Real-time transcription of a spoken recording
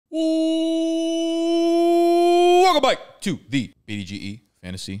Welcome back to the BDGE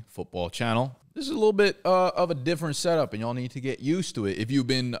Fantasy Football Channel. This is a little bit of a different setup, and y'all need to get used to it. If you've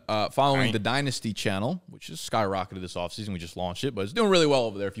been following the Dynasty channel, which is skyrocketed this offseason, we just launched it, but it's doing really well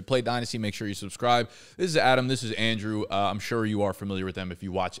over there. If you play Dynasty, make sure you subscribe. This is Adam. This is Andrew. I'm sure you are familiar with them if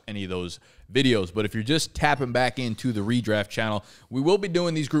you watch any of those videos. But if you're just tapping back into the Redraft channel, we will be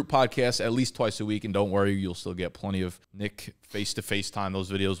doing these group podcasts at least twice a week, and don't worry, you'll still get plenty of Nick face-to-face time.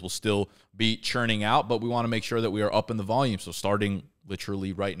 Those videos will still be churning out, but we want to make sure that we are up in the volume. So starting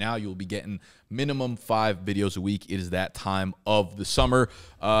literally right now, you'll be getting minimum 5 videos a week. It is that time of the summer.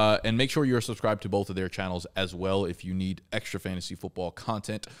 And make sure you're subscribed to both of their channels as well if you need extra fantasy football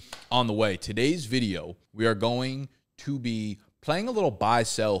content on the way. Today's video, we are going to be playing a little buy,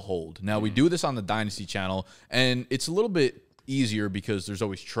 sell, hold. Now, we do this on the Dynasty channel, and it's a little bit easier because there's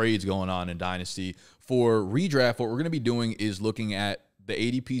always trades going on in Dynasty. For Redraft, what we're going to be doing is looking at the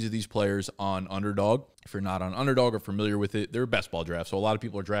ADPs of these players on Underdog. If you're not on Underdog or familiar with it, they're best ball drafts. So a lot of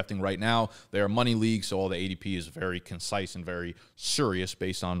people are drafting right now. They are money leagues, so all the ADP is very concise and very serious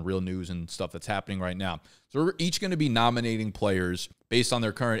based on real news and stuff that's happening right now. So we're each going to be nominating players based on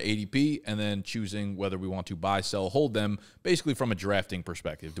their current ADP and then choosing whether we want to buy, sell, hold them, basically from a drafting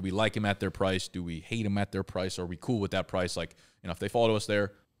perspective. Do we like them at their price? Do we hate them at their price? Are we cool with that price? Like, you know, if they fall to us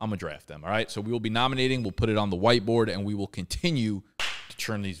there, I'm going to draft them, all right? So we will be nominating. We'll put it on the whiteboard, and we will continue to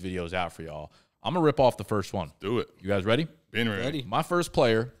churn these videos out for y'all. I'm going to rip off the first one. Do it. You guys ready? Been ready. My first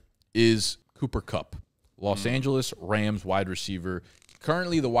player is Kupp, Los Angeles Rams wide receiver.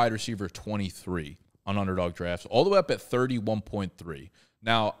 Currently the wide receiver 23 on Underdog drafts, all the way up at 31.3.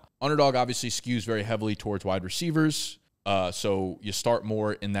 Now, Underdog obviously skews very heavily towards wide receivers, so you start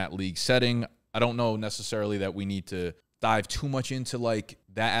more in that league setting. I don't know necessarily that we need to dive too much into like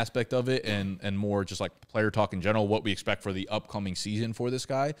that aspect of it and more just like player talk in general, what we expect for the upcoming season for this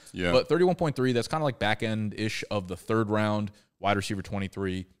guy. Yeah. But 31.3, that's kind of like back end-ish of the third round, wide receiver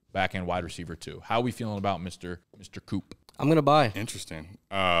 23, back end wide receiver 2. How are we feeling about Mr. Kupp? I'm gonna buy. Interesting.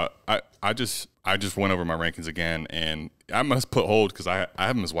 I just went over my rankings again, and I must put hold because I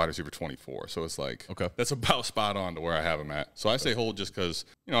have him as wide receiver 24. So it's like, okay, that's about spot on to where I have him at. So I say hold just because,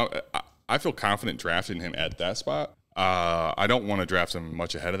 you know, I feel confident drafting him at that spot. I don't want to draft him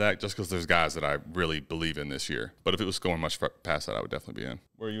much ahead of that just because there's guys that I really believe in this year. But if it was going much past that, I would definitely be in.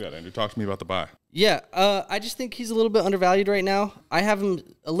 Where are you at, Andrew? Talk to me about the buy. Yeah, I just think he's a little bit undervalued right now. I have him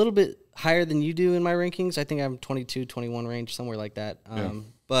a little bit higher than you do in my rankings. I think I'm 22, 21 range, somewhere like that.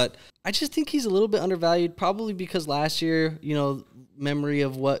 But I just think he's a little bit undervalued, probably because last year, you know, memory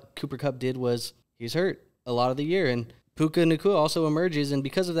of what Kupp did was he was hurt a lot of the year. And Puka Nacua also emerges. And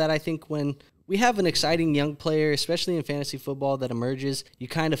because of that, I think when we have an exciting young player, especially in fantasy football, that emerges, you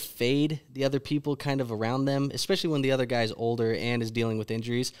kind of fade the other people kind of around them, especially when the other guy's older and is dealing with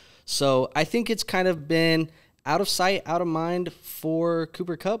injuries. So I think it's kind of been out of sight, out of mind for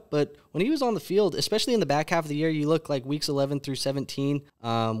Kupp. But when he was on the field, especially in the back half of the year, you look like weeks 11 through 17,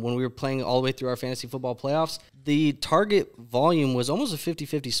 when we were playing all the way through our fantasy football playoffs, the target volume was almost a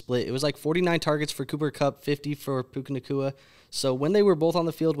 50-50 split. It was like 49 targets for Kupp, 50 for Puka Nacua. So when they were both on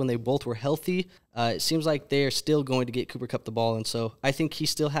the field, when they both were healthy, it seems like they are still going to get Kupp the ball. And so I think he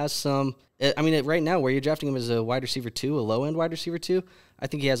still has some – I mean, right now where you're drafting him as a wide receiver 2, a low-end wide receiver 2, I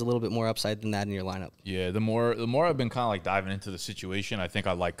think he has a little bit more upside than that in your lineup. Yeah, the more I've been kind of like diving into the situation, I think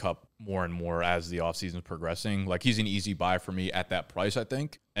I like Kupp more and more as the offseason is progressing. Like, he's an easy buy for me at that price, I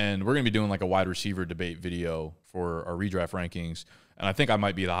think. And we're going to be doing like a wide receiver debate video for our redraft rankings. And I think I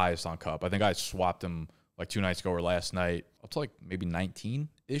might be the highest on Kupp. I think I swapped him like 2 nights ago or last night up to like maybe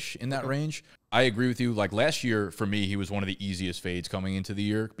 19-ish in that range. I agree with you. Like last year, for me, he was one of the easiest fades coming into the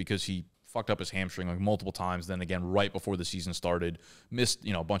year because he fucked up his hamstring like multiple times. Then again, right before the season started, missed,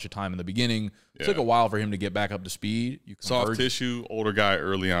 you know, a bunch of time in the beginning. It took a while for him to get back up to speed. Soft tissue, older guy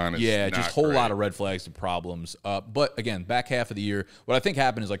early on. Yeah, just a whole lot of red flags and problems. But again, back half of the year, what I think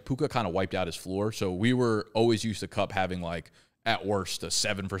happened is like Puka kind of wiped out his floor. So we were always used to Kupp having like at worst a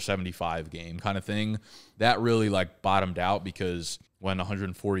 7 for 75 game kind of thing. That really like bottomed out because when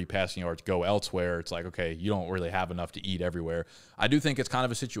 140 passing yards go elsewhere, it's like, okay, you don't really have enough to eat everywhere. I do think it's kind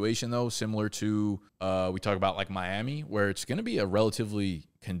of a situation though, similar to we talk about like Miami, where it's going to be a relatively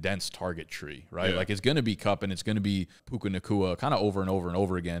condensed target tree, right? Like it's going to be Kupp and it's going to be Puka Nacua kind of over and over and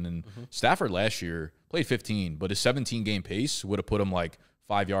over again. And Stafford last year played 15, but his 17 game pace would have put him like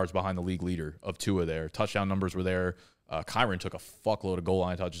 5 yards behind the league leader of Tua there. Touchdown numbers were there. Kyren took a fuckload of goal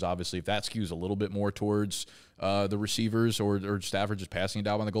line touches. Obviously, if that skews a little bit more towards the receivers or Stafford just passing it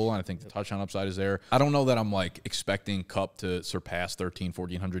down on the goal line, I think the touchdown upside is there. I don't know that I'm like expecting Kupp to surpass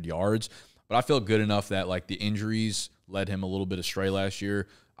 1,400 yards, but I feel good enough that like the injuries led him a little bit astray last year.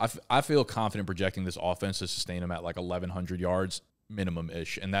 I feel confident projecting this offense to sustain him at like 1,100 yards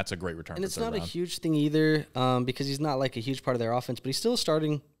minimum-ish, and that's a great return. And it's not a huge thing either because he's not like a huge part of their offense, but he's still a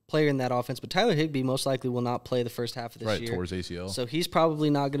starting player in that offense. But Tyler Higbee most likely will not play the first half of this year. Right, towards ACL. So he's probably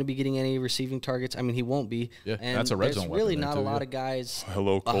not going to be getting any receiving targets. I mean, he won't be. Yeah, and that's a red zone weapon. There's really not a lot of guys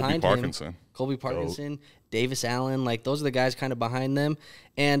Colby Parkinson. Colby Parkinson, Davis Allen, like those are the guys kind of behind them.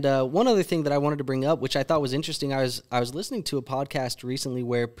 And one other thing that I wanted to bring up, which I thought was interesting, I was listening to a podcast recently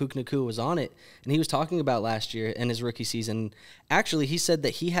where Puka Nacua was on it, and he was talking about last year and his rookie season. Actually, he said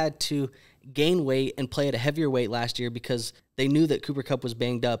that he had to gain weight and play at a heavier weight last year because they knew that Cooper Kupp was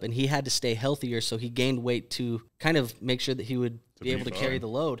banged up, and he had to stay healthier, so he gained weight to kind of make sure that he would be able to carry the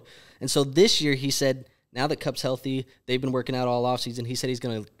load. And so this year, he said, now that Kupp's healthy, they've been working out all offseason. He said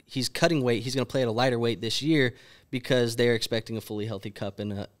he's cutting weight. He's going to play at a lighter weight this year because they're expecting a fully healthy Kupp,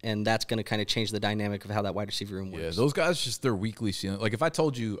 and that's going to kind of change the dynamic of how that wide receiver room works. Yeah, those guys just their weekly ceiling. Like if I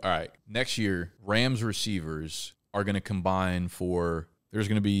told you, all right, next year Rams receivers are going to combine for there's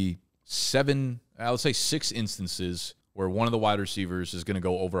going to be 6 instances where one of the wide receivers is going to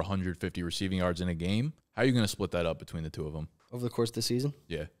go over 150 receiving yards in a game. How are you going to split that up between the two of them over the course of the season?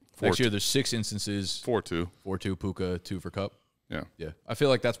 Yeah. Next year, there's 6 instances. 4-2. 4-2, Puka, 2 for Kupp. Yeah. Yeah. I feel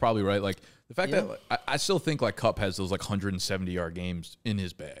like that's probably right. Like, the fact that I still think, like, Kupp has those, like, 170-yard games in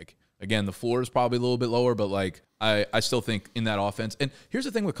his bag. Again, the floor is probably a little bit lower, but, like, I still think in that offense. And here's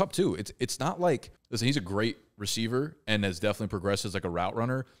the thing with Kupp, too. It's not like, listen, he's a great receiver and has definitely progressed as, like, a route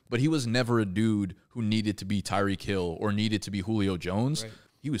runner, but he was never a dude who needed to be Tyreek Hill or needed to be Julio Jones. Right.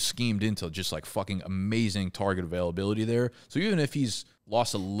 He was schemed into just, like, fucking amazing target availability there. So even if he's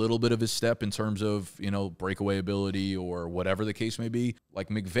lost a little bit of his step in terms of, you know, breakaway ability or whatever the case may be, like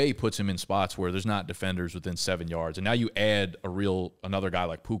McVay puts him in spots where there's not defenders within 7 yards. And now you add another guy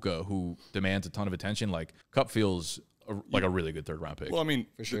like Puka who demands a ton of attention. Like Kupp feels like a really good third-round pick. Well, I mean,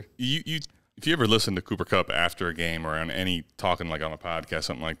 for sure. If you ever listen to Cooper Kupp after a game or on any talking like on a podcast,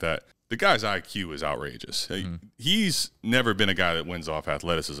 something like that, the guy's IQ is outrageous. He's never been a guy that wins off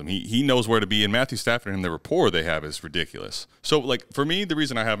athleticism. He knows where to be, and Matthew Stafford and him, the rapport they have is ridiculous. So, like, for me, the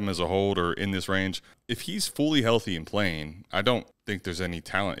reason I have him as a hold or in this range, if he's fully healthy and playing, I don't think there's any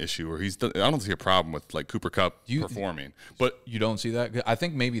talent issue, or I don't see a problem with, like, Cooper Kupp performing. But you don't see that? I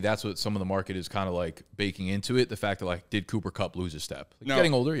think maybe that's what some of the market is kind of, like, baking into it, the fact that, like, did Cooper Kupp lose his step? Like,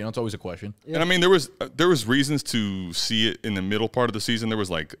 getting older, you know, it's always a question. Yeah. And, I mean, there was reasons to see it in the middle part of the season. There was,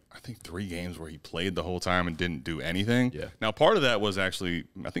 like, I think 3 games where he played the whole time and didn't do anything. Yeah. Now, part of that was actually,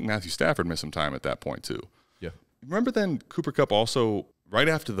 I think Matthew Stafford missed some time at that point, too. Yeah. Remember then Cooper Kupp also, right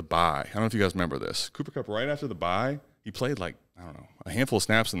after the bye, I don't know if you guys remember this, Cooper Kupp right after the bye, he played like, I don't know, a handful of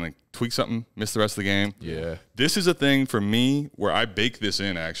snaps and like tweaked something, missed the rest of the game. Yeah. This is a thing for me where I bake this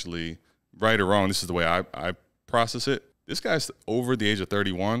in actually, right or wrong, this is the way I process it. This guy's over the age of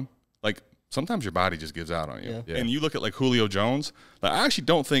 31. Like, sometimes your body just gives out on you. Yeah. Yeah. And you look at like Julio Jones, like I actually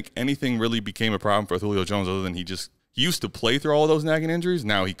don't think anything really became a problem for Julio Jones other than he used to play through all of those nagging injuries.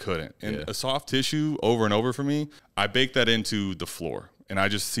 Now he couldn't. And a soft tissue over and over for me, I bake that into the floor. And I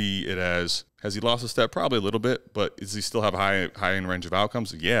just see it as, has he lost a step? Probably a little bit, but does he still have a high-end range of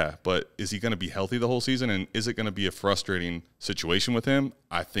outcomes? Yeah, but is he going to be healthy the whole season? And is it going to be a frustrating situation with him?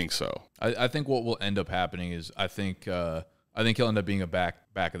 I think so. I think what will end up happening is I think he'll end up being a back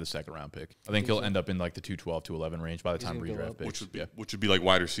of the second round pick. I think he'll end up in like the 212, 211 range by the time redraft picks. Which would be like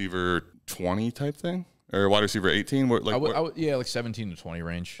wide receiver 20 type thing? Or wide receiver 18? Like 17 to 20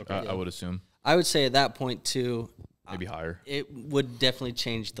 range, okay. I would assume. I would say at that point, too. Maybe higher. It would definitely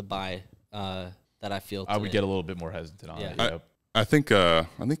change the buy that I feel today. I would get a little bit more hesitant on it. Yeah. I think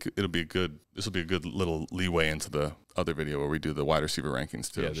it'll be a good. This will be a good little leeway into the other video where we do the wide receiver rankings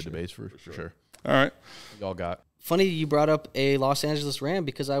too. Yeah, the debates for sure. All right, y'all got. Funny you brought up a Los Angeles Ram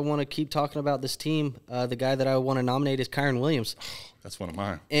because I want to keep talking about this team. The guy that I want to nominate is Kyren Williams. That's one of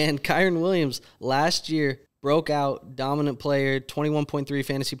mine. And Kyren Williams last year broke out, dominant player, 21.3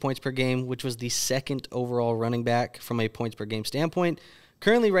 fantasy points per game, which was the second overall running back from a points per game standpoint.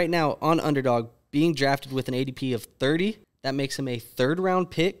 Currently right now on Underdog, being drafted with an ADP of 30. That makes him a third-round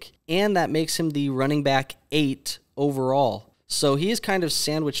pick, and that makes him the running back 8 overall. So he is kind of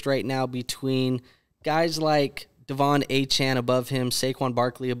sandwiched right now between guys like Devon Achane above him, Saquon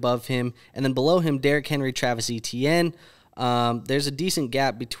Barkley above him, and then below him, Derrick Henry, Travis Etienne. There's a decent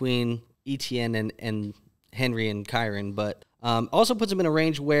gap between Etienne and Henry and Kyren, but also puts him in a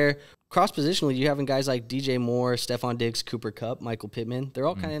range where cross-positionally you having guys like DJ Moore, Stephon Diggs, Cooper Kupp, Michael Pittman. They're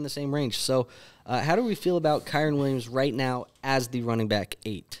all kind of in the same range. So how do we feel about Kyren Williams right now as the running back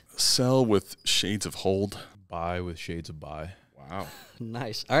 8? Sell with shades of hold. Buy with shades of buy. Wow.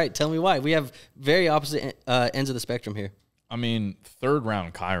 Nice. All right, tell me why. We have very opposite ends of the spectrum here. I mean, third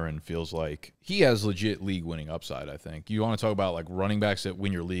round Kyren feels like he has legit league winning upside, I think. You want to talk about like running backs that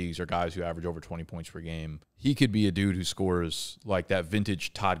win your leagues or guys who average over 20 points per game. He could be a dude who scores like that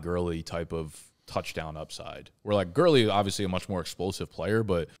vintage Todd Gurley type of touchdown upside. Where like Gurley, obviously a much more explosive player,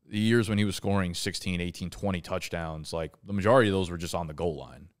 but the years when he was scoring 16, 18, 20 touchdowns, like the majority of those were just on the goal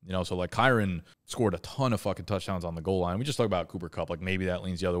line. You know, so like Kyren scored a ton of fucking touchdowns on the goal line. We just talked about Cooper Kupp, like maybe that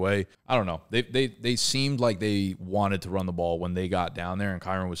leans the other way. I don't know. They seemed like they wanted to run the ball when they got down there, and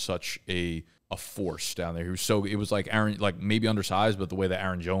Kyren was such a force down there. He was so, it was like Aaron, like maybe undersized, but the way that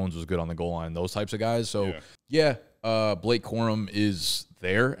Aaron Jones was good on the goal line, those types of guys. So yeah, Blake Corum is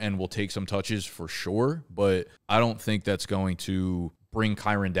there and will take some touches for sure, but I don't think that's going to bring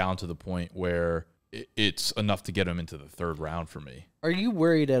Kyren down to the point where it's enough to get him into the third round for me. Are you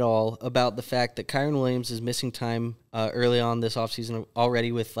worried at all about the fact that Kyren Williams is missing time early on this offseason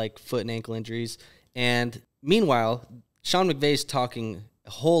already with like foot and ankle injuries? And meanwhile, Sean McVay's talking a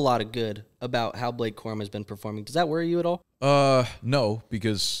whole lot of good about how Blake Corum has been performing. Does that worry you at all? No,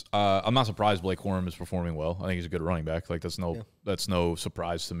 because I'm not surprised Blake Corum is performing well. I think he's a good running back. Like that's no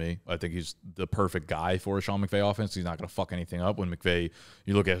surprise to me. I think he's the perfect guy for a Sean McVay offense. He's not going to fuck anything up. When McVay,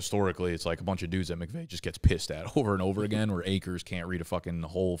 you look at historically, it's like a bunch of dudes that McVay just gets pissed at over and over again, where Akers can't read a fucking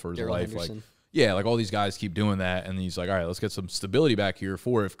hole for his life. Henderson. Like, yeah, like all these guys keep doing that, and he's like, all right, let's get some stability back here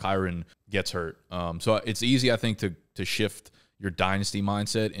for if Kyren gets hurt. So it's easy, I think, to shift your dynasty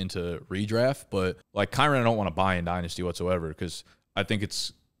mindset into redraft, but like Kyren, I don't want to buy in dynasty whatsoever, because I think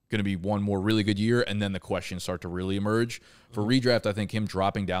it's going to be one more really good year, and then the questions start to really emerge. For redraft, I think him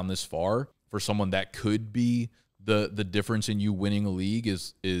dropping down this far for someone that could be the difference in you winning a league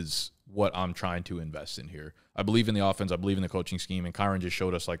is what I'm trying to invest in here. I believe in the offense, I believe in the coaching scheme, and Kyren just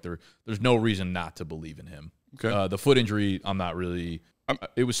showed us like there's no reason not to believe in him. Okay. The foot injury, I'm not really.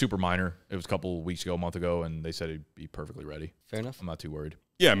 It was super minor. It was a couple of weeks ago, a month ago, and they said he'd be perfectly ready. Fair enough. I'm not too worried.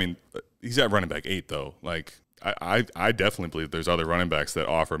 Yeah, I mean, he's at running back 8, though. Like, I definitely believe there's other running backs that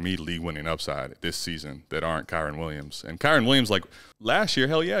offer me league-winning upside this season that aren't Kyren Williams. And Kyren Williams, like, last year,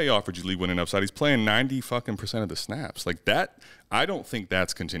 hell yeah, he offered you league-winning upside. He's playing 90% of the snaps. Like, that, I don't think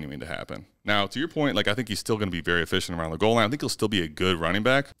that's continuing to happen. Now, to your point, like, I think he's still going to be very efficient around the goal line. I think he'll still be a good running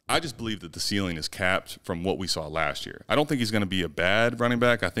back. I just believe that the ceiling is capped from what we saw last year. I don't think he's going to be a bad running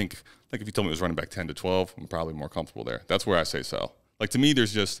back. I think, like, if you told me it was running back 10 to 12, I'm probably more comfortable there. That's where I say sell. Like, to me,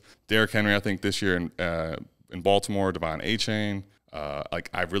 there's just Derrick Henry, I think, this year in Baltimore, Devon Achane. Like,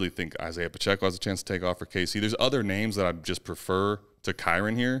 I really think Isaiah Pacheco has a chance to take off for KC. There's other names that I just prefer to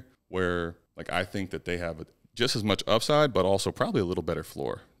Kyren here, where, like, I think that they have just as much upside, but also probably a little better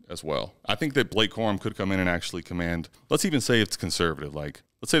floor as well. I think that Blake Corum could come in and actually command, let's even say it's conservative. Like,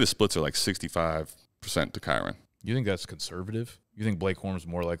 let's say the splits are like 65% to Kyren. You think that's conservative? You think Blake Corum's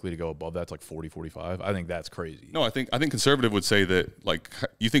more likely to go above that to like 40, 45? I think that's crazy. No, I think conservative would say that, like,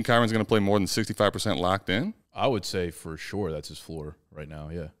 you think Kyren's going to play more than 65% locked in? I would say for sure that's his floor right now,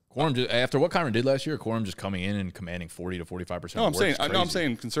 yeah. Corum just, after what Kyren did last year, Corum just coming in and commanding 40 to 45%. No, I'm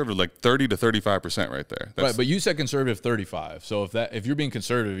saying conservative, like 30 to 35% right there. Right, but you said conservative 35. So if you're being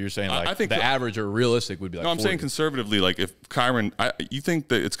conservative, you're saying like I think the average or realistic would be like. No, I'm 40. saying conservatively. Like if Kyren, you think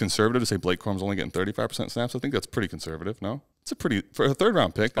that it's conservative to say Blake Corum's only getting 35% snaps? I think that's pretty conservative. No, it's for a third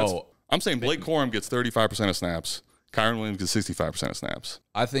round pick. I'm saying Blake Corum gets 35% of snaps. Kyren Williams gets 65% of snaps.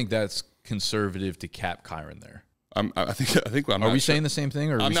 I think that's conservative to cap Kyren there. I think. Are we saying the same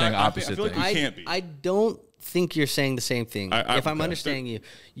thing, or are we saying opposite things? I can't be. I don't think you're saying the same thing. If I'm understanding you,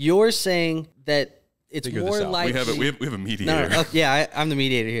 you're saying that it's more likely. We have a mediator. No. Yeah, I'm the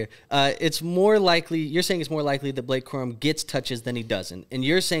mediator here. It's more likely. You're saying it's more likely that Blake Corum gets touches than he doesn't, and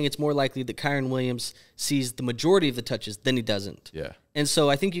you're saying it's more likely that Kyren Williams sees the majority of the touches than he doesn't. Yeah. And so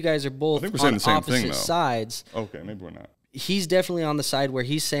I think you guys are both on opposite sides. Okay, maybe we're not. He's definitely on the side where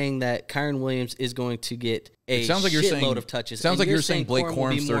he's saying that Kyren Williams is going to get a shitload of touches. Sounds like you're saying Blake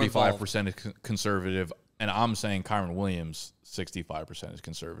Corum's 35% is conservative, and I'm saying Kyren Williams 65% is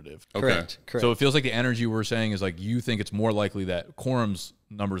conservative. Okay. Correct. So it feels like the energy we're saying is like you think it's more likely that Corum's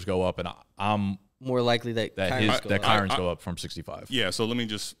numbers go up, and I'm more likely that Kyren's go up from 65. Yeah. So let me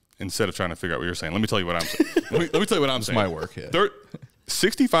just, instead of trying to figure out what you're saying, let me tell you what I'm saying. let me tell you what I'm saying. It's my work. Yeah.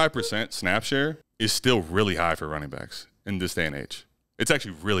 65% snap share is still really high for running backs in this day and age. It's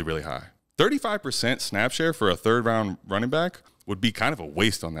actually really, really high. 35% snap share for a third-round running back would be kind of a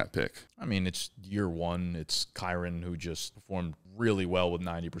waste on that pick. I mean, it's year one. It's Kyren who just performed really well with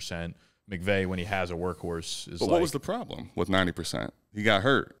 90%. McVay, when he has a workhorse, is But what was the problem with 90%? He got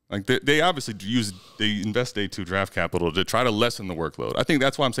hurt. Like they obviously invest day 2 draft capital to try to lessen the workload. I think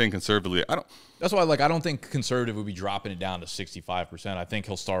that's why I'm saying conservatively. That's why, like, I don't think conservative would be dropping it down to 65%. I think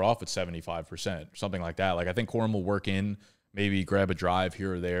he'll start off at 75%, something like that. Like, I think Corum will work in maybe grab a drive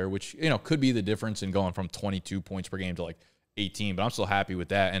here or there, which, you know, could be the difference in going from 22 points per game to like 18, but I'm still happy with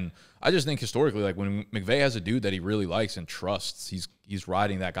that. And I just think historically, like when McVay has a dude that he really likes and trusts, he's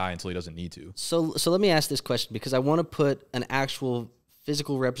riding that guy until he doesn't need to. So let me ask this question, because I want to put an actual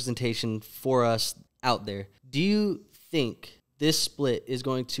physical representation for us out there. Do you think this split is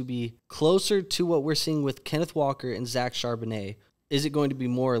going to be closer to what we're seeing with Kenneth Walker and Zach Charbonnet? Is it going to be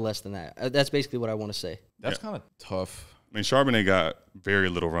more or less than that? That's basically what I want to say. That's kind of tough. I mean, Charbonnet got very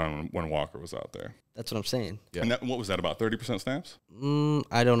little run when Walker was out there. That's what I'm saying. Yeah. And what was that, about 30% snaps?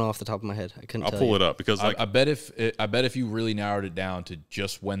 I don't know off the top of my head. I couldn't tell you. I'll pull it up because like I bet if you really narrowed it down to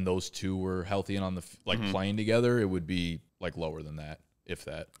just when those two were healthy and on the playing together, it would be like lower than that, if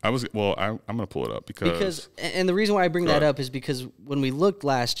that. I'm gonna pull it up because and the reason why I bring that up is because when we looked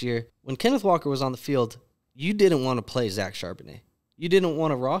last year, when Kenneth Walker was on the field, you didn't want to play Zach Charbonnet. You didn't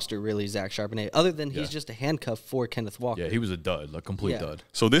want to roster really Zach Charbonnet, other than he's just a handcuff for Kenneth Walker. Yeah, he was a dud, a complete dud.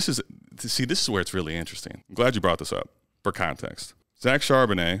 So this is where it's really interesting. I'm glad you brought this up for context. Zach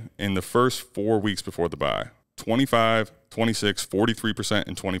Charbonnet in the first 4 weeks before the bye, 25, 26, 43%,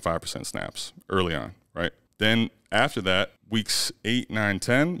 and 25% snaps early on, right? Then after that, weeks 8, 9,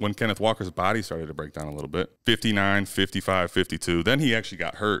 10, when Kenneth Walker's body started to break down a little bit, 59, 55, 52. Then he actually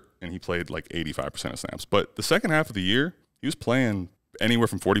got hurt, and he played like 85% of snaps. But the second half of the year, he was playing anywhere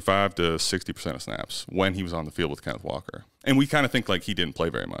from 45 to 60% of snaps when he was on the field with Kenneth Walker. And we kind of think like he didn't play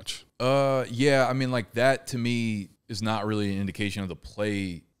very much. Yeah, I mean, like that to me is not really an indication of the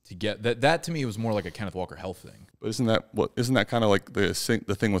play to get that to me was more like a Kenneth Walker health thing. But isn't that kind of like the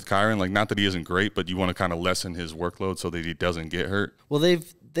thing with Kyren? Like, not that he isn't great, but you want to kind of lessen his workload so that he doesn't get hurt. Well,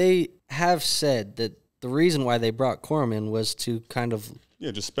 they have said that the reason why they brought Corum in was to kind of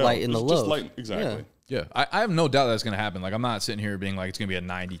lighten the load. Exactly. Yeah. Yeah, I have no doubt that's going to happen. Like, I'm not sitting here being like it's going to be a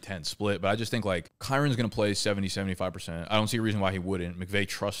 90-10 split, but I just think, like, Kyren's going to play 70-75%. I don't see a reason why he wouldn't. McVay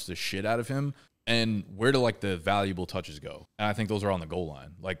trusts the shit out of him. And where do, like, the valuable touches go? And I think those are on the goal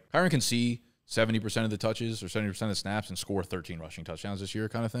line. Like, Kyren can see 70% of the touches or 70% of the snaps and score 13 rushing touchdowns this year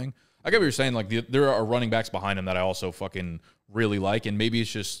kind of thing. I get what you're saying. Like, there are running backs behind him that I also fucking really like. And maybe it's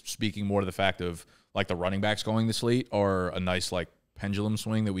just speaking more to the fact of, like, the running backs going this late are a nice, like, pendulum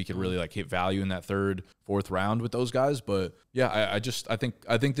swing that we could really like hit value in that third, fourth round with those guys. But yeah, I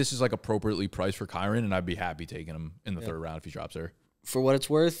think this is like appropriately priced for Kyren, and I'd be happy taking him in the third round if he drops there. For what it's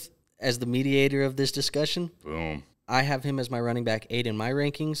worth, as the mediator of this discussion, boom, I have him as my running back 8 in my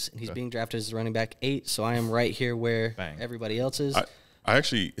rankings, and he's being drafted as running back 8. So I am right here where everybody else is. I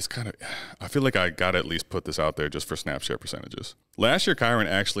actually, I feel like I got to at least put this out there just for snap share percentages. Last year, Kyren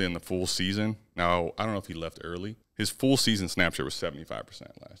actually in the full season, now I don't know if he left early, his full season snap share was 75%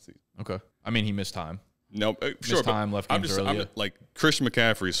 last season. Okay. I mean, he missed time. No, sure. Missed time, left games early. Like Christian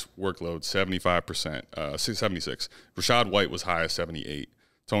McCaffrey's workload, 75%, 76. Rashad White was high as 78.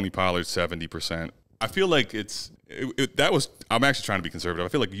 Tony Pollard, 70%. I feel like I'm actually trying to be conservative. I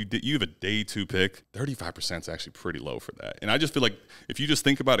feel like you have a day 2 pick. 35% is actually pretty low for that. And I just feel like if you just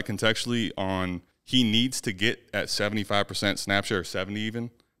think about it contextually on he needs to get at 75% snap share or 70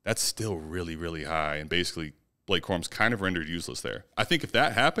 even, that's still really, really high. And basically Blake Corum's kind of rendered useless there. I think if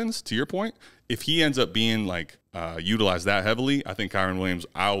that happens, to your point, if he ends up being like utilized that heavily, I think Kyren Williams,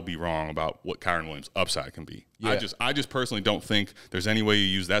 I'll be wrong about what Kyren Williams' upside can be. Yeah. I just personally don't think there's any way you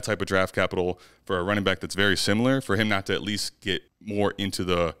use that type of draft capital for a running back that's very similar for him not to at least get more into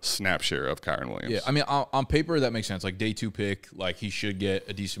the snap share of Kyren Williams. Yeah, I mean, on paper, that makes sense. Like, day 2 pick, like, he should get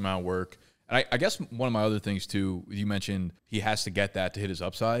a decent amount of work. And I guess one of my other things, too, you mentioned he has to get that to hit his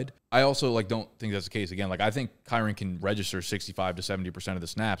upside. I also, like, don't think that's the case. Again, like, I think Kyren can register 65 to 70% of the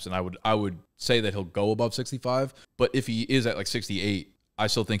snaps, and I would say that he'll go above 65. But if he is at, like, 68, I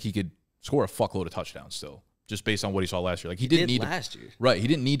still think he could score a fuckload of touchdowns still, just based on what he saw last year. Like, he didn't need last year. Right. He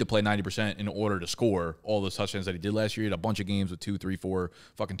didn't need to play 90% in order to score all those touchdowns that he did last year. He had a bunch of games with 2, 3, 4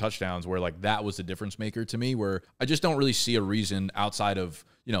 fucking touchdowns where, like, that was the difference maker to me, where I just don't really see a reason outside of,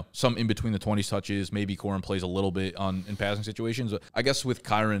 you know, some in between the 20s touches. Maybe Corum plays a little bit in passing situations. But I guess with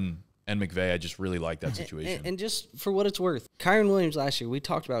Kyren and McVay, I just really like that situation. And just for what it's worth, Kyren Williams last year, we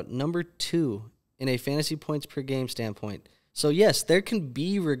talked about number 2 in a fantasy points per game standpoint. So, yes, there can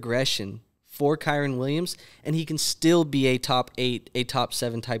be regression for Kyren Williams, and he can still be a top 8, a top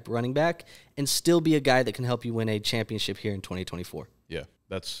 7 type running back and still be a guy that can help you win a championship here in 2024. Yeah,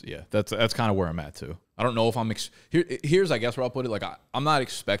 that's kind of where I'm at, too. I don't know if I'm here's I guess where I'll put it. Like, I'm not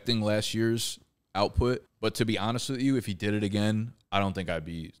expecting last year's output, but to be honest with you, if he did it again, I don't think I'd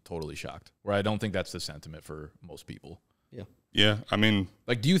be totally shocked. Where I don't think that's the sentiment for most people. Yeah. Yeah, I mean,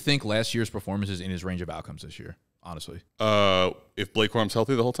 like, do you think last year's performance is in his range of outcomes this year? honestly. If Blake Corum's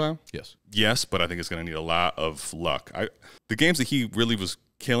healthy the whole time? Yes. Yes, but I think it's going to need a lot of luck. The games that he really was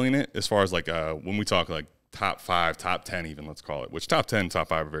killing it, as far as like when we talk like top 5, top 10 even, let's call it, which top 10, top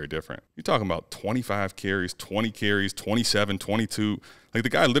 5 are very different. You're talking about 25 carries, 20 carries, 27, 22. Like the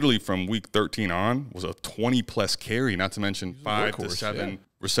guy literally from week 13 on was a 20-plus carry, not to mention 5 to 7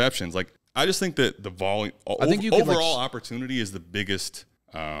 receptions. Like I just think that the volume, I think overall opportunity is the biggest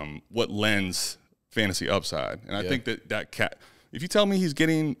what lends fantasy upside. And I think that if you tell me he's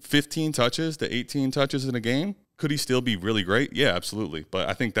getting 15 touches to 18 touches in a game, could he still be really great? Yeah, absolutely. But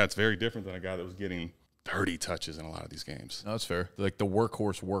I think that's very different than a guy that was getting 30 touches in a lot of these games. No, that's fair. Like the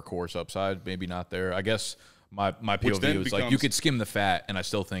workhorse upside, maybe not there. I guess my POV was like you could skim the fat, and I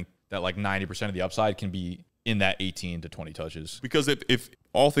still think that like 90% of the upside can be in that 18 to 20 touches. Because if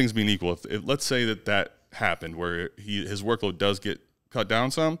all things being equal, if let's say that happened where his workload does get cut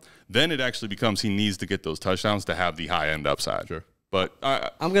down some, then it actually becomes he needs to get those touchdowns to have the high end upside. Sure. But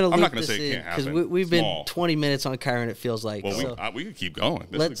I'm not going to say it can't happen because we've been 20 minutes on Kyren. It feels like. Well, we could keep going.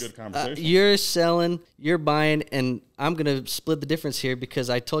 This is a good conversation. You're selling, you're buying, and I'm going to split the difference here because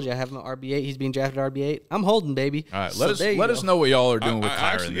I told you I have him at RB8. He's being drafted at RB8. I'm holding, baby. All right, let us know what y'all are doing with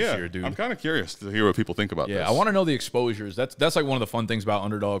Kyren this year, dude. I'm kind of curious to hear what people think about this. Yeah, I want to know the exposures. That's like one of the fun things about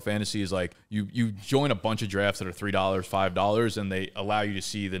underdog fantasy is like you join a bunch of drafts that are $3, $5, and they allow you to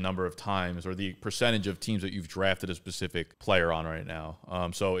see the number of times or the percentage of teams that you've drafted a specific player on right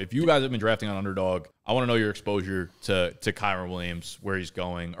now. So if you guys have been drafting on underdog, I want to know your exposure to Kyren Williams, where he's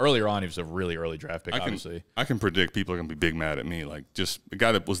going. Earlier on, he was a really early draft pick, obviously. I can predict people are going to be big mad at me. Like, just a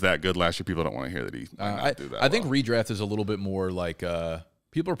guy that was that good last year, people don't want to hear that he might not do that. I think redraft is a little bit more like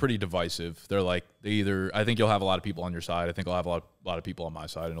people are pretty divisive. They're like, I think you'll have a lot of people on your side. I think I'll have a lot of people on my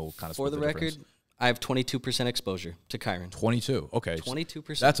side, and it'll kind of split the record, difference. I have 22% exposure to Kyren. 22. Okay.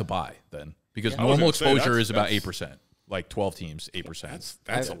 22%. That's a buy then. Because normal exposure is about 8%. Like 12 teams, 8%.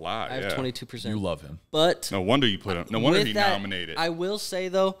 That's a lot. I have 22%. You love him, but no wonder you put him. No wonder he nominated. I will say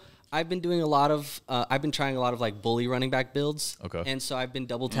though, I've been doing a lot of. I've been trying a lot of like bully running back builds. Okay. And so I've been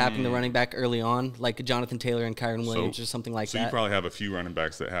double tapping the running back early on, like Jonathan Taylor and Kyren Williams or something like that. So you probably have a few running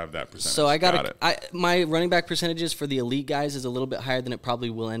backs that have that percentage. So I got my running back percentages for the elite guys is a little bit higher than it probably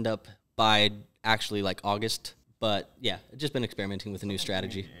will end up by actually like August. But yeah, I've just been experimenting with a new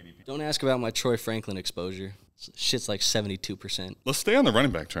strategy. Don't ask about my Troy Franklin exposure. Shit's like 72%. Let's stay on the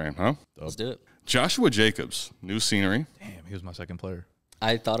running back train, huh? Let's do it. Joshua Jacobs, new scenery. Damn, he was my second player.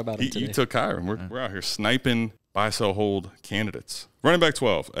 I thought about him today. You took Kyren. We're out here sniping buy, sell, hold candidates. Running back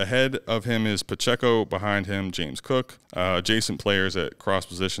 12. Ahead of him is Pacheco. Behind him, James Cook. Adjacent players at cross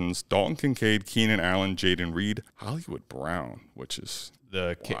positions, Dalton Kincaid, Keenan Allen, Jaden Reed, Hollywood Brown, which is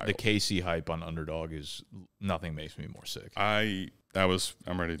the KC hype on underdog is nothing makes me more sick. I'm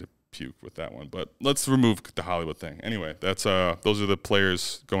ready to puke with that one, but let's remove the Hollywood thing. Anyway, that's those are the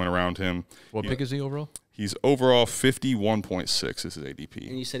players going around him. What pick is he overall? He's overall 51.6 is his ADP.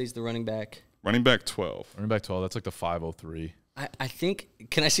 And you said he's the running back. Running back 12. Running back 12. That's like the 503. I think.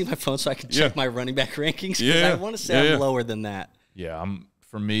 Can I see my phone so I can check my running back rankings? Because Yeah. I want to say I'm lower than that. Yeah,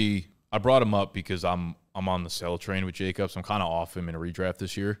 for me, I brought him up because I'm on the sell train with Jacobs. I'm kind of off him in a redraft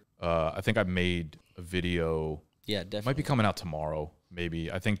this year. I think I made a video. Yeah, definitely. It might be coming out tomorrow,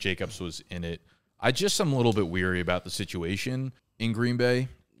 maybe. I think Jacobs was in it. I just am a little bit weary about the situation in Green Bay.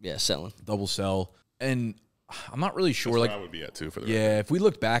 Yeah, selling. Double sell. And I'm not really sure. That's like where I would be at too for the record. If we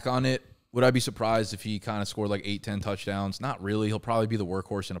looked back on it, would I be surprised if he kind of scored like 8-10 touchdowns? Not really. He'll probably be the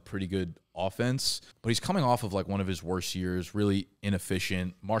workhorse in a pretty good offense. But he's coming off of like one of his worst years, really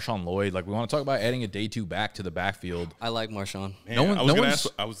inefficient. Marshawn Lloyd, like we want to talk about adding a day two back to the backfield. I like Marshawn. Man, that's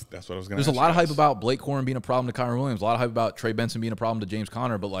what I was going to ask. There's a lot of hype about Blake Corrin being a problem to Kyren Williams. A lot of hype about Trey Benson being a problem to James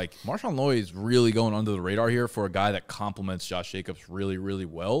Conner. But like Marshawn Lloyd is really going under the radar here for a guy that complements Josh Jacobs really, really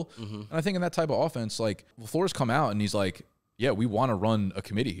well. Mm-hmm. And I think in that type of offense, like LaFleur's come out and he's like, yeah, we want to run a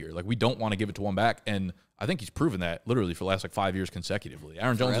committee here. Like, we don't want to give it to one back. And I think he's proven that literally for the last, 5 years consecutively.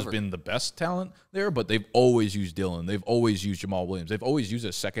 Aaron Jones has been the best talent there, but they've always used Dillon. They've always used Jamal Williams. They've always used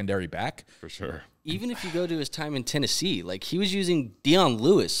a secondary back. For sure. Even if you go to his time in Tennessee, like, he was using Dion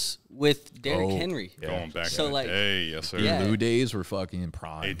Lewis with Derrick Henry. Yeah. Going back in the day, yes, sir. D-Lou days were fucking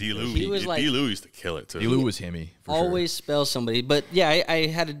prime. Hey, D-Lou used to kill it, too. D-Lou was himmy, for always spell somebody. But, yeah, I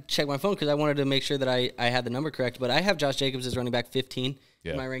had to check my phone because I wanted to make sure that I had the number correct. But I have Josh Jacobs as running back 15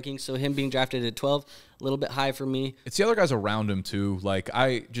 in my rankings. So him being drafted at 12, a little bit high for me. It's the other guys around him, too. Like,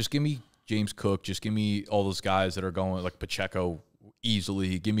 just give me James Cook. Just give me all those guys that are going, like Pacheco,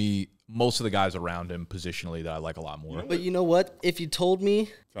 easily. Give me most of the guys around him positionally that I like a lot more. But you know what? If you told me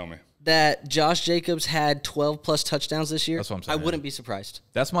that Josh Jacobs had 12-plus touchdowns this year, that's what I'm saying, I wouldn't be surprised.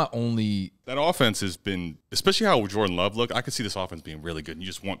 That's my only that offense has been, especially how Jordan Love looked, I could see this offense being really good. And you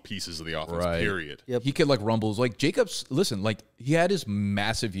just want pieces of the offense, period. Yep. He could like rumbles. Like Jacobs, listen, like he had his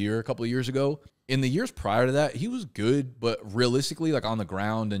massive year a couple of years ago. In the years prior to that, he was good, but realistically, like on the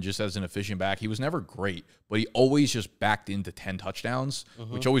ground and just as an efficient back, he was never great. But he always just backed into 10 touchdowns,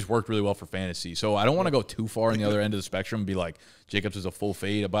 which always worked really well for fantasy. So I don't want to go too far on the other end of the spectrum and be like, Jacobs is a full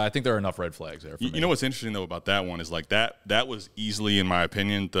fade. But I think there are enough red flags there for me. You know what's interesting, though, about that one is like that was easily, in my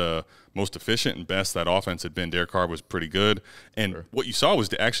opinion, the most efficient and best that offense had been. Derek Carr was pretty good. And what you saw was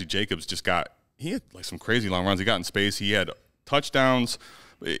that actually Jacobs he had like some crazy long runs. He got in space. He had touchdowns.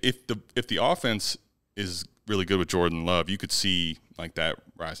 If the offense is really good with Jordan Love, you could see like that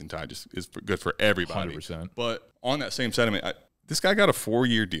rising tide just is good for everybody. 100%. But on that same sentiment, this guy got a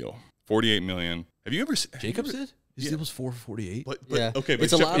 4-year deal, $48 million. Have you ever Jacobs did? His deal was 448. But yeah, okay, but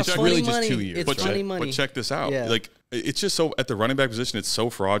it's a lot of funny really money. just 2 years. It's funny money. But check this out. Yeah. Like it's just so at the running back position, it's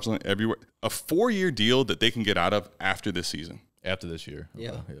so fraudulent everywhere. A 4-year deal that they can get out of after this season. After this year.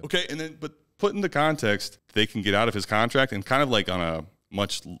 Yeah. Okay, and then but put into context, they can get out of his contract and kind of like on a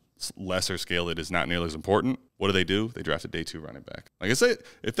much lesser scale that is not nearly as important. What do? They draft a day 2 running back. Like I said,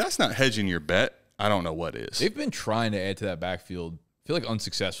 if that's not hedging your bet, I don't know what is. They've been trying to add to that backfield, I feel like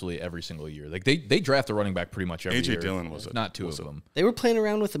unsuccessfully every single year. Like they draft a running back pretty much every year. A.J. Dillon was not two of them. They were playing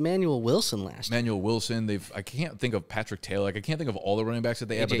around with Emmanuel Wilson last year. Emmanuel Wilson. I can't think of Patrick Taylor. Like I can't think of all the running backs that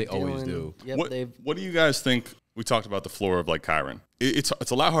they have, but they always do. Yep, what do you guys think? We talked about the floor of like Kyren. It's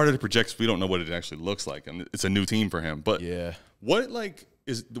a lot harder to project because we don't know what it actually looks like, and it's a new team for him. But yeah, what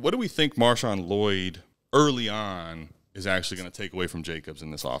do we think Marshawn Lloyd early on is actually going to take away from Jacobs in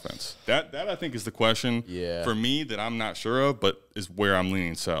this offense? That I think is the question for me that I'm not sure of, but is where I'm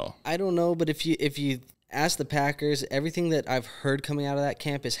leaning sell. I don't know, but if you ask the Packers, everything that I've heard coming out of that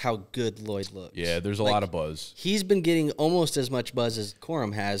camp is how good Lloyd looks. Yeah, there's a lot of buzz. He's been getting almost as much buzz as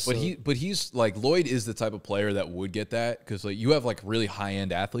Corum has. But he's like Lloyd is the type of player that would get that because like you have like really high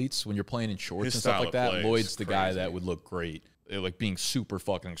end athletes when you're playing in shorts and stuff like that. Lloyd's the guy that would look great, like being super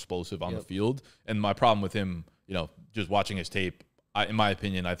fucking explosive on the field. And my problem with him, just watching his tape, in my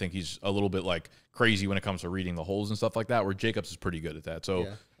opinion, I think he's a little bit like crazy when it comes to reading the holes and stuff like that, where Jacobs is pretty good at that. So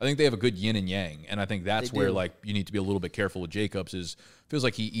I think they have a good yin and yang. And I think that's where like you need to be a little bit careful with Jacobs feels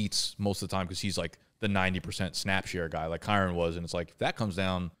like he eats most of the time because he's like the 90% snap share guy like Kyren was. And it's like, if that comes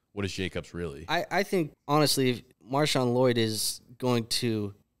down, what is Jacobs really? I think, honestly, Marshawn Lloyd is going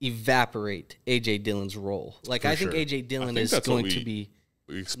to evaporate A.J. Dillon's role. Like, I think A.J. Dillon is going to be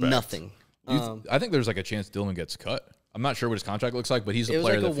nothing. I think there's like a chance Dillon gets cut. I'm not sure what his contract looks like, but he's a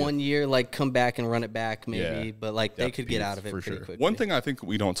player. It was like a 1 year, like come back and run it back, maybe. But like they could get out of it pretty quickly. One thing I think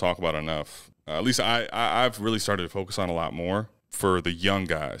we don't talk about enough, at least I've really started to focus on a lot more for the young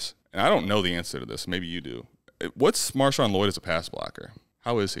guys, and I don't know the answer to this. Maybe you do. What's Marshawn Lloyd as a pass blocker?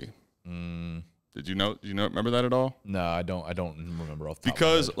 How is he? Did you know? Remember that at all? No, I don't remember off the top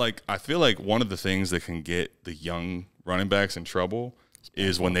because of my head. like I feel like one of the things that can get the young running backs in trouble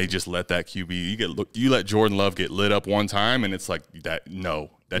is when they just let that QB you let Jordan Love get lit up one time and it's like that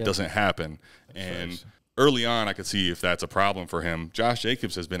doesn't happen. And early on I could see if that's a problem for him. Josh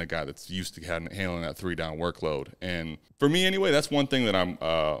Jacobs has been a guy that's used to handling that 3-down workload. And for me anyway, that's one thing that I'm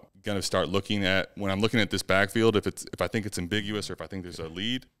going to start looking at when I'm looking at this backfield. If I think it's ambiguous or if I think there's a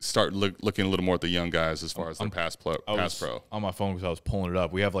lead, start looking a little more at the young guys as far as their pass pro. On my phone because I was pulling it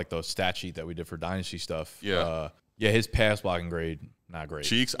up. We have like the stat sheet that we did for Dynasty stuff. Yeah. His pass blocking grade, not great.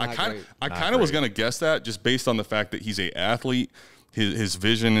 Cheeks. I kind of was going to guess that just based on the fact that he's an athlete. His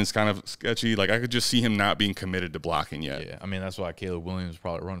vision is kind of sketchy. Like I could just see him not being committed to blocking yet. Yeah, I mean that's why Caleb Williams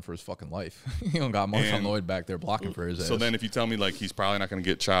probably running for his fucking life. He don't got Marshawn Lloyd back there blocking for his ass. So then if you tell me like he's probably not going to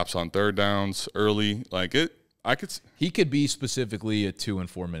get chops on 3rd downs early, like he could be specifically a 2 and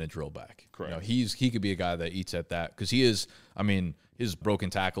 4 minute drill back. Correct. He could be a guy that eats at that because he is. I mean his broken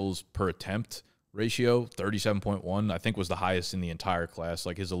tackles per attempt ratio 37.1 I think was the highest in the entire class.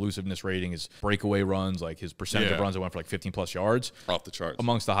 Like his elusiveness rating, his breakaway runs, like his percentage of runs that went for like 15 plus yards, off the charts,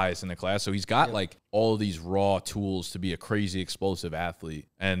 amongst the highest in the class. So he's got like all of these raw tools to be a crazy explosive athlete,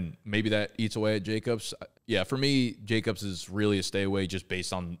 and maybe that eats away at Jacobs. Yeah, for me, Jacobs is really a stay away just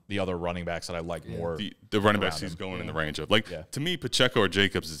based on the other running backs that I like more. The running backs he's going in the range of. Like to me, Pacheco or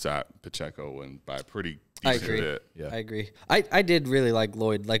Jacobs is at Pacheco and by a pretty. I agree. Yeah. I agree. I did really like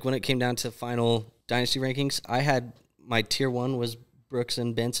Lloyd. Like when it came down to final Dynasty rankings, I had my tier 1 was Brooks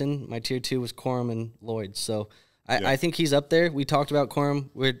and Benson. My tier 2 was Corum and Lloyd. So I think he's up there. We talked about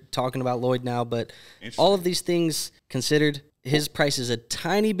Corum. We're talking about Lloyd now. But all of these things considered, his price is a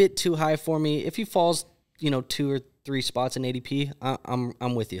tiny bit too high for me. If he falls, 2 or 3 spots in ADP,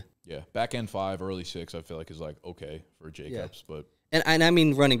 I'm with you. Yeah, back end 5, early 6, I feel like is like okay for Jacobs, but. And I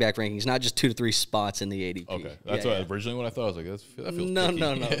mean running back rankings, not just 2 to 3 spots in the ADP. Okay, that's originally what I thought. I was like, that feels no.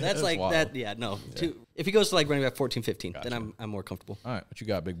 picky. That's like wild. that. Yeah, no. If he goes to like running back 14, 15, then I'm more comfortable. All right, what you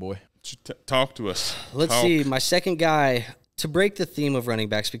got, big boy? Talk to us. Let's see. My second guy, to break the theme of running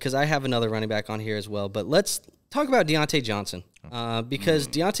backs, because I have another running back on here as well, but let's talk about Diontae Johnson. Because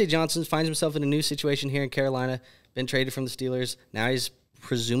Diontae Johnson finds himself in a new situation here in Carolina, been traded from the Steelers. Now he's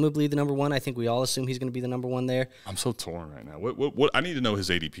presumably the number one. I think we all assume he's going to be the number one there. I'm so torn right now. What I need to know his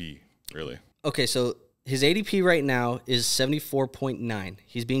ADP, really. Okay, so his ADP right now is 74.9.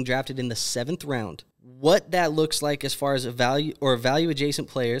 He's being drafted in the 7th round. What that looks like as far as a value or value adjacent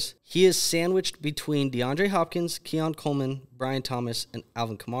players, he is sandwiched between DeAndre Hopkins, Keon Coleman, Brian Thomas, and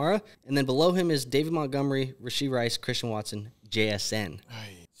Alvin Kamara. And then below him is David Montgomery, Rashee Rice, Christian Watson, JSN.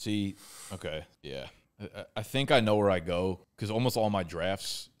 See, okay, yeah. I think I know where I go because almost all my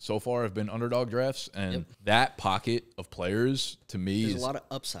drafts so far have been underdog drafts, and that pocket of players to me There's a lot of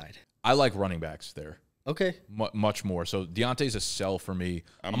upside. I like running backs there. Okay. Much more. So Deontay's a sell for me.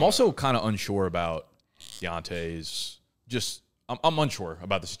 I'm also kind of unsure about Deontay's. I'm unsure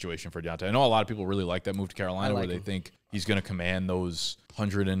about the situation for Diontae. I know a lot of people really like that move to Carolina where they think he's going to command those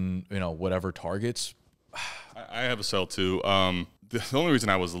 100 and whatever targets. I have a sell too. The only reason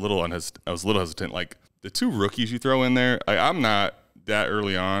I was a little hesitant, like the 2 rookies you throw in there, I'm not that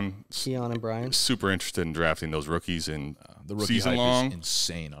early on. Keon and Brian. Super interested in drafting those rookies in the rookie season hype long. Is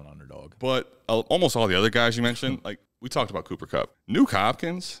insane on underdog. But almost all the other guys you mentioned, like we talked about Cooper Kupp. Nuke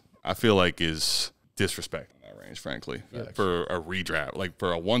Hopkins, I feel like is disrespect in that range, frankly. For a redraft, like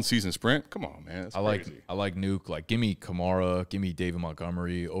for a 1-season sprint. Come on, man. That's crazy. I like Nuke. Like, give me Kamara, give me David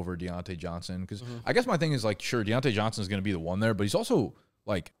Montgomery over Diontae Johnson. Because I guess my thing is, like, sure, Diontae Johnson is going to be the one there, but he's also,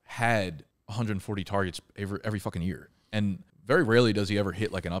 like, had 140 targets every fucking year. And very rarely does he ever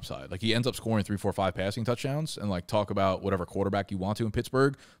hit, like, an upside. Like, he ends up scoring 3, 4, 5 passing touchdowns and, like, talk about whatever quarterback you want to in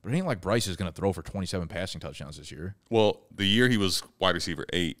Pittsburgh. But it ain't like Bryce is going to throw for 27 passing touchdowns this year. Well, the year he was wide receiver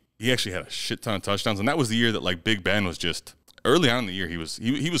 8, he actually had a shit ton of touchdowns, and that was the year that like Big Ben was just early on in the year he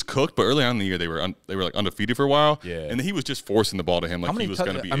was cooked, but early on in the year they were like undefeated for a while. Yeah, and he was just forcing the ball to him like he was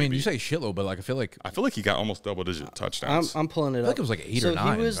going to be. I mean, you say shitload, but like I feel like he got almost double-digit touchdowns. I'm pulling it up. I think it was like 8 or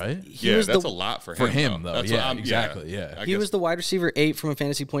 9, right? Yeah, that's a lot for him. Though. Yeah, exactly. Yeah, he was the wide receiver 8 from a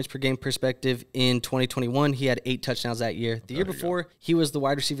fantasy points per game perspective in 2021. He had 8 touchdowns that year. The year before, he was the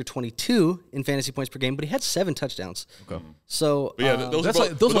wide receiver 22 in fantasy points per game, but he had 7 touchdowns. Okay. So but yeah, those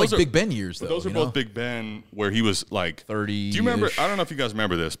are like Big Ben years, though. Those are both Big Ben, where he was like 30. Do you remember? I don't know if you guys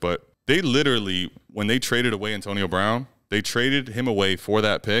remember this, but they literally, when they traded away Antonio Brown, they traded him away for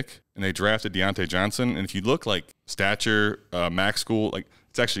that pick, and they drafted Diontae Johnson. And if you look like stature, max school, like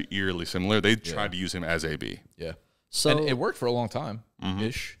it's actually eerily similar. They tried to use him as AB. Yeah. So and it worked for a long time,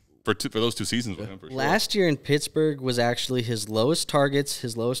 ish. For those 2 seasons with him, for sure. Last year in Pittsburgh was actually his lowest targets,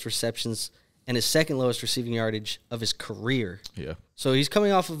 his lowest receptions, and his second lowest receiving yardage of his career. Yeah. So he's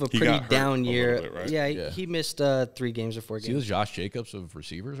coming off of a pretty down year. Bit, right? Yeah, he missed 3 games or 4 games. Is he the Josh Jacobs of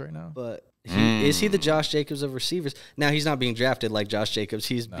receivers right now? But is he the Josh Jacobs of receivers? Now, he's not being drafted like Josh Jacobs.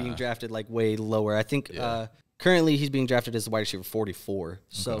 He's being drafted like way lower. I think currently he's being drafted as the wide receiver 44.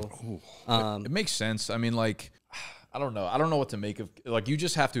 So it makes sense. I mean, like, I don't know. I don't know what to make of. Like, you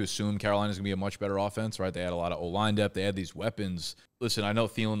just have to assume Carolina's going to be a much better offense, right? They had a lot of O-line depth. They had these weapons. Listen, I know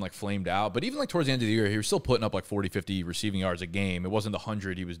Thielen, like, flamed out, but even, like, towards the end of the year, he was still putting up, like, 40, 50 receiving yards a game. It wasn't the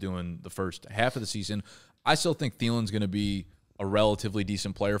 100 he was doing the first half of the season. I still think Thielen's going to be a relatively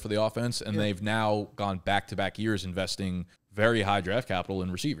decent player for the offense, and they've now gone back-to-back years investing very high draft capital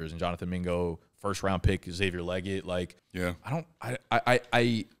in receivers. And Jonathan Mingo, first-round pick, Xavier Leggett. Like,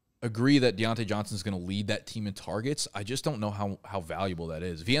 I agree that Diontae Johnson's going to lead that team in targets. I just don't know how valuable that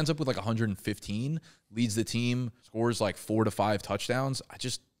is. If he ends up with like 115, leads the team, scores like 4 to 5 touchdowns, I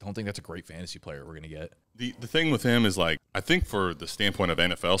just don't think that's a great fantasy player we're going to get. The thing with him is, like, I think for the standpoint of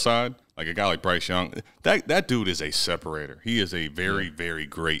NFL side, like a guy like Bryce Young, that dude is a separator. He is a very, very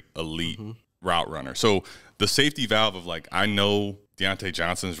great elite route runner. So the safety valve of, like, I know Diontae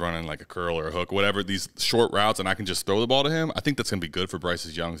Johnson's running like a curl or a hook, whatever, these short routes, and I can just throw the ball to him, I think that's going to be good for Bryce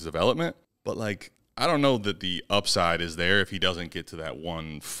Young's development. But, like, I don't know that the upside is there if he doesn't get to that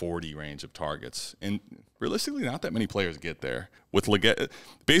 140 range of targets. And realistically, not that many players get there. With Leggett,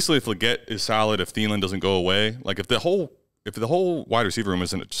 basically, if Leggett is solid, if Thielen doesn't go away, like if the whole wide receiver room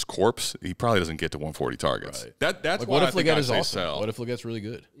isn't just corpse, he probably doesn't get to 140 targets. Right. That's like, what why if Leggett is awesome? Sell. What if Leggett's really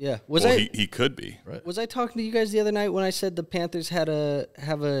good? Yeah, he could be. Right. Was I talking to you guys the other night when I said the Panthers have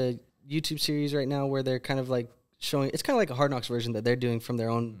a YouTube series right now where they're kind of like showing. It's kind of like a Hard Knocks version that they're doing from their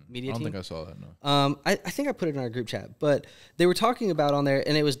own media I don't team. think I saw that, no. I think I put it in our group chat, but they were talking about on there,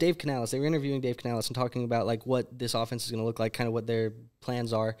 and it was Dave Canales. They were interviewing Dave Canales and talking about like what this offense is going to look like, kind of what their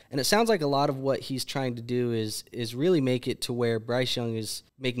plans are. And it sounds like a lot of what he's trying to do is really make it to where Bryce Young is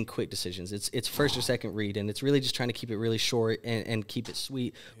making quick decisions. It's first or second read, and it's really just trying to keep it really short and keep it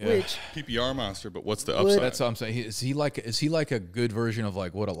sweet. Yeah. Which PPR monster, but what's the upside? That's what I'm saying. Is he like a good version of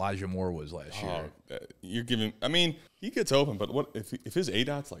like what Elijah Moore was last year? You're giving. I mean, he gets open, but what if his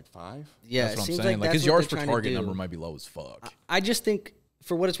ADOT's like 5? yeah, That's it what I'm seems saying. Like that's his what yards they're per trying to target do. number might be low as fuck. I just think,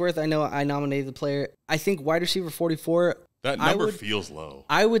 for what it's worth, I know I nominated the player. I think wide receiver 44. That number feels low.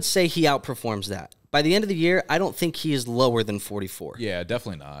 I would say he outperforms that. By the end of the year, I don't think he is lower than 44. Yeah,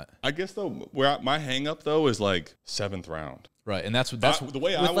 definitely not. I guess though, where my hang up though is like 7th round. Right, and that's The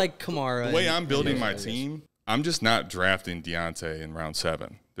way With like Kamara. the way and- I'm building my and- team, I'm just not drafting Diontae in round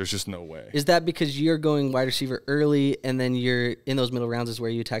 7. There's just no way. Is that because you're going wide receiver early, and then you're in those middle rounds is where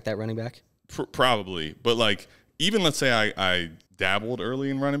you attack that running back? Probably, but like even let's say I dabbled early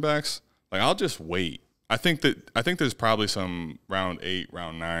in running backs, like I'll just wait. I think there's probably some round 8,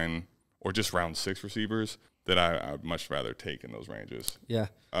 round 9, or just round 6 receivers that I'd much rather take in those ranges. Yeah.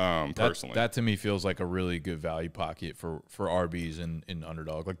 Personally, that to me feels like a really good value pocket for RBs in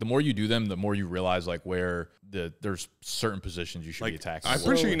underdog. Like the more you do them, the more you realize like where there's certain positions you should be attacking. I'm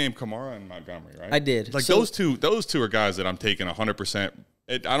pretty sure you named Kamara and Montgomery, right? I did. Like So- those two are guys that I'm taking 100%.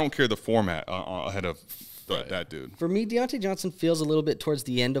 I don't care the format ahead of that dude. For me, Diontae Johnson feels a little bit towards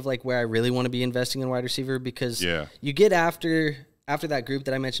the end of like where I really want to be investing in wide receiver because you get after that group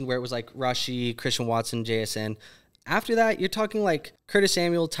that I mentioned where it was like Rashi, Christian Watson, JSN. After that, you're talking like Curtis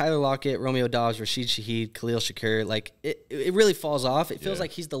Samuel, Tyler Lockett, Romeo Dobbs, Rashid Shaheed, Khalil Shakir. Like it really falls off. It feels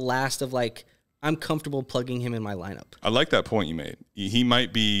like he's the last of like I'm comfortable plugging him in my lineup. I like that point you made. He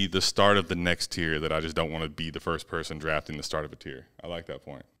might be the start of the next tier that I just don't want to be the first person drafting the start of a tier. I like that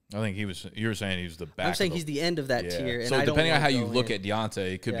point. I think you were saying he was the back. I'm saying he's the end of that tier. And so I don't depending on wanna how you go look in. at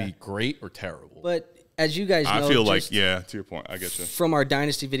Diontae, it could be great or terrible. But as you guys know, I feel like, just to your point, I get you. from our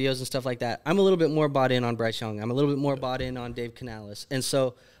dynasty videos and stuff like that, I'm a little bit more bought in on Bryce Young. I'm a little bit more bought in on Dave Canales. And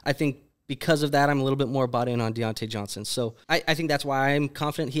so I think because of that, I'm a little bit more bought in on Diontae Johnson. So I think that's why I'm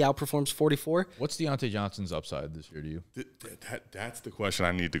confident he outperforms 44. What's Diontae Johnson's upside this year to you? That's the question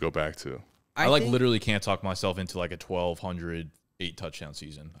I need to go back to. I think- literally can't talk myself into like a 1,200 8-touchdown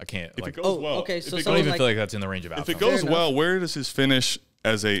season. I can't. If Like, it goes well, okay, if so it I someone don't even goes, feel like that's in the range of if outcomes. it goes enough. well, where does his finish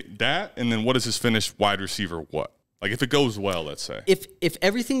as that, and then what is his finish wide receiver? What? Like if it goes well, let's say If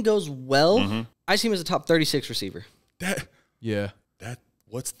everything goes well, I see him as a top 36 receiver. Yeah.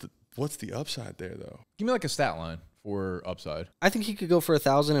 what's the upside there though? Give me like a stat line for upside. I think he could go for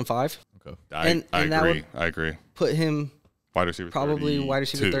 1,005. Okay. And that agree. would I agree. Put him Wide receiver, probably wide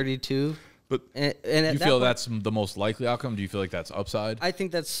receiver 32. 32. But And at Do you that feel point, that's the most likely outcome? Do you feel like that's upside? I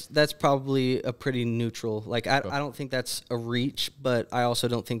think that's probably a pretty neutral. Like I don't think that's a reach, but I also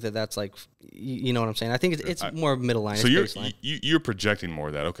don't think that that's like you know what I'm saying. I think it's more middle line. so it's you're baseline. you're projecting more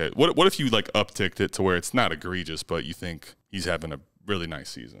of that. Okay. What if you like upticked it to where it's not egregious, but you think he's having a really nice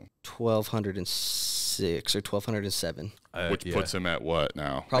season, 1,206 or 1,207. which puts him at what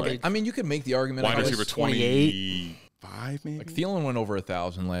now? Probably. Like, I mean, you could make the argument. wide about receiver 28. 25 maybe. Like Thielen went over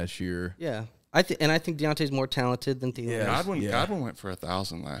 1,000 last year. Yeah, I think Deontay's more talented than Thielen. Yeah. Godwin went for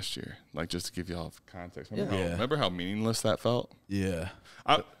 1,000 last year. Like just to give y'all context. Yeah. Remember how meaningless that felt? Yeah.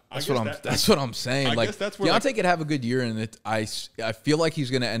 That's That's what I'm saying. I Like guess that's where, Deontay could have a good year, and I feel like he's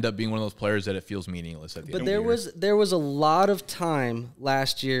going to end up being one of those players that it feels meaningless at the But end of the year. there was a lot of time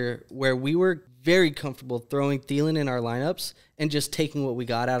last year where we were very comfortable throwing Thielen in our lineups and just taking what we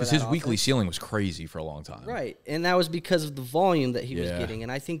got out of that his offense. weekly ceiling was crazy for a long time. Right, and that was because of the volume that he was Yeah. getting.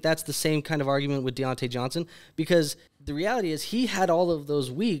 And I think that's the same kind of argument with Diontae Johnson because the reality is he had all of those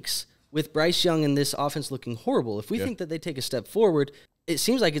weeks with Bryce Young and this offense looking horrible. If we think that they take a step forward, it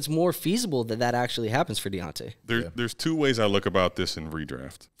seems like it's more feasible that that actually happens for Diontae. There's two ways I look about this in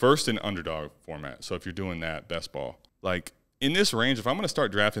redraft. First, in underdog format. So if you're doing that, best ball. Like in this range, if I'm going to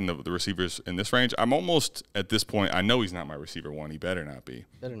start drafting the receivers in this range, I'm almost at this point, I know he's not my receiver one. He better not be.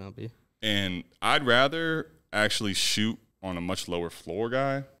 Better not be. And I'd rather actually shoot on a much lower floor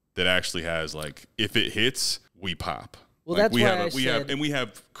guy that actually has like, if it hits, we pop. Well, Like, that's we why have, I we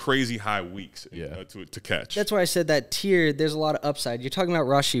have crazy high weeks Yeah. to catch. That's why I said that tier, there's a lot of upside. You're talking about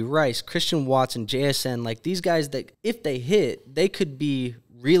Rashi Rice, Christian Watson, JSN, like these guys that if they hit, they could be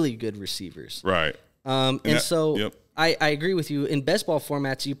really good receivers. right. So I agree with you. In best ball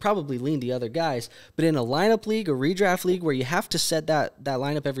formats, you probably lean the other guys. But in a lineup league or redraft league where you have to set that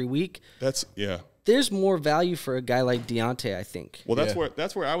lineup every week, there's more value for a guy like Diontae, I think. Well,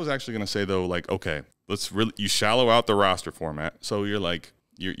 that's where I was actually going to say though, like, okay, you shallow out the roster format. So you're like,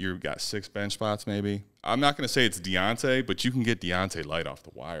 you've got 6 bench spots maybe. I'm not going to say it's diontae, but you can get diontae light off the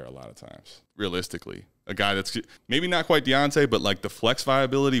wire a lot of times, realistically. A guy that's maybe not quite diontae, but like the flex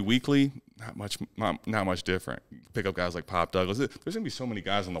viability weekly, not much different. Pick up guys like Pop Douglas. There's going to be so many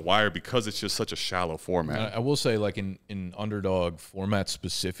guys on the wire because it's just such a shallow format. I will say, like in underdog format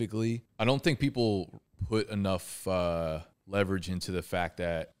specifically, I don't think people put enough leverage into the fact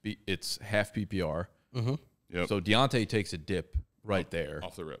that it's half PPR. Mm-hmm. Yep. So diontae takes a dip right there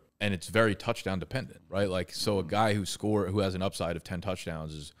off the rip, and it's very touchdown dependent, right? Like, so a guy who has an upside of 10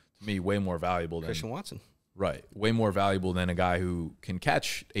 touchdowns is, to me, way more valuable than Christian Watson. Right, way more valuable than a guy who can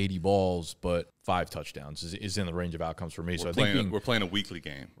catch 80 balls but 5 touchdowns is in the range of outcomes for me. So I think we're playing a weekly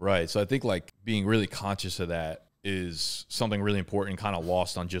game, right? So I think like being really conscious of that is something really important, kind of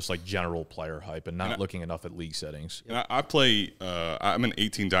lost on just like general player hype and not looking enough at league settings. And I play, I'm in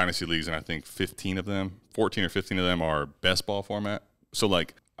 18 dynasty leagues, and I think 14 or 15 of them are best ball format. So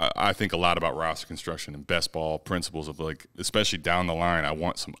like I think a lot about roster construction and best ball principles of like, especially down the line, I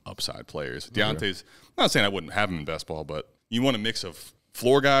want some upside players. Deontay's, I'm not saying I wouldn't have him in best ball, but you want a mix of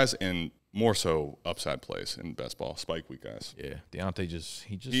floor guys and more so upside plays in best ball, spike week guys. Yeah, Diontae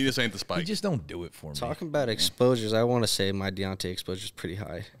he just ain't the spike. He just don't do it for me. Talking about exposures, I want to say my Diontae exposure is pretty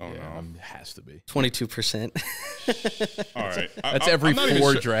high. Oh yeah, no, it has to be 22%. All right, that's every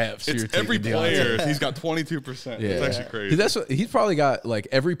 4 drafts. It's every player. He's got 22%. Yeah, it's actually crazy. He's probably got like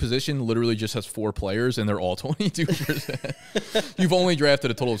every position literally just has 4 players and they're all 22%. You've only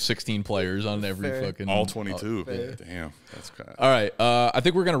drafted a total of 16 players on every fucking all 22. Damn, that's crazy. All right, I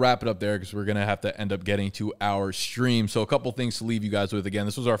think we're gonna wrap it up there because we're gonna have to end up getting to our stream. So a couple things to leave you guys with. Again,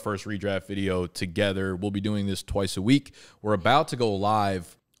 this was our first redraft video together. We'll be doing this twice a week. We're about to go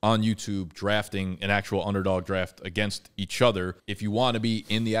live on YouTube drafting an actual underdog draft against each other. If you want to be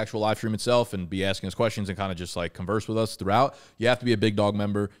in the actual live stream itself and be asking us questions and kind of just like converse with us throughout, you have to be a Big Dog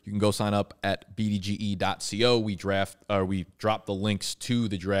member. You can go sign up at bdge.co. We drop the links to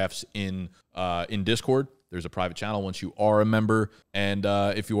the drafts in Discord. There's a private channel once you are a member. And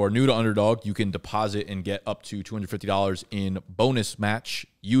if you are new to Underdog, you can deposit and get up to $250 in bonus match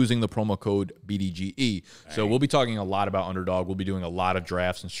using the promo code BDGE. So we'll be talking a lot about Underdog. We'll be doing a lot of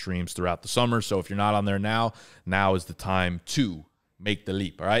drafts and streams throughout the summer. So if you're not on there now is the time to make the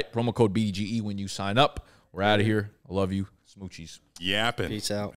leap. All right? Promo code BDGE when you sign up. We're out of here. I love you. Smoochies. Yapping. Peace out.